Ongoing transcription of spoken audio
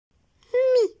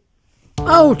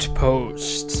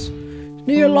Outposts.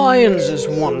 The Alliance is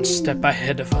one step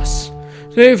ahead of us.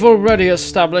 They've already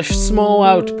established small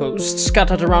outposts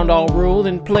scattered around our world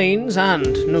in plains and,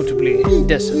 notably,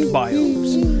 desert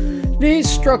biomes. These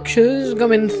structures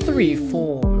come in three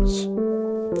forms.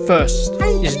 First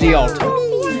is the altar.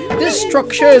 This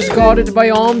structure is guarded by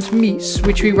armed Mies,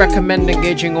 which we recommend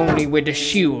engaging only with a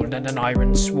shield and an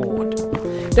iron sword.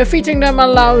 Defeating them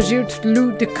allows you to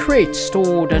loot the crates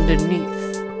stored underneath.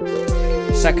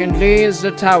 Secondly is the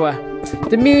tower.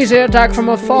 The Mies attack from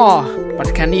afar,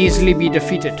 but can easily be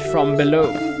defeated from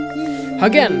below.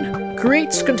 Again,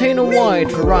 crates contain a wide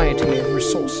variety of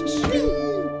resources.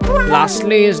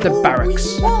 Lastly is the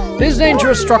barracks. This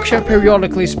dangerous structure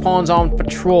periodically spawns armed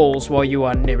patrols while you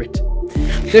are near it.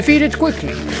 Defeat it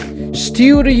quickly,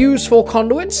 steal the useful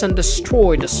conduits, and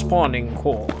destroy the spawning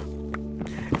core.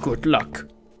 Good luck.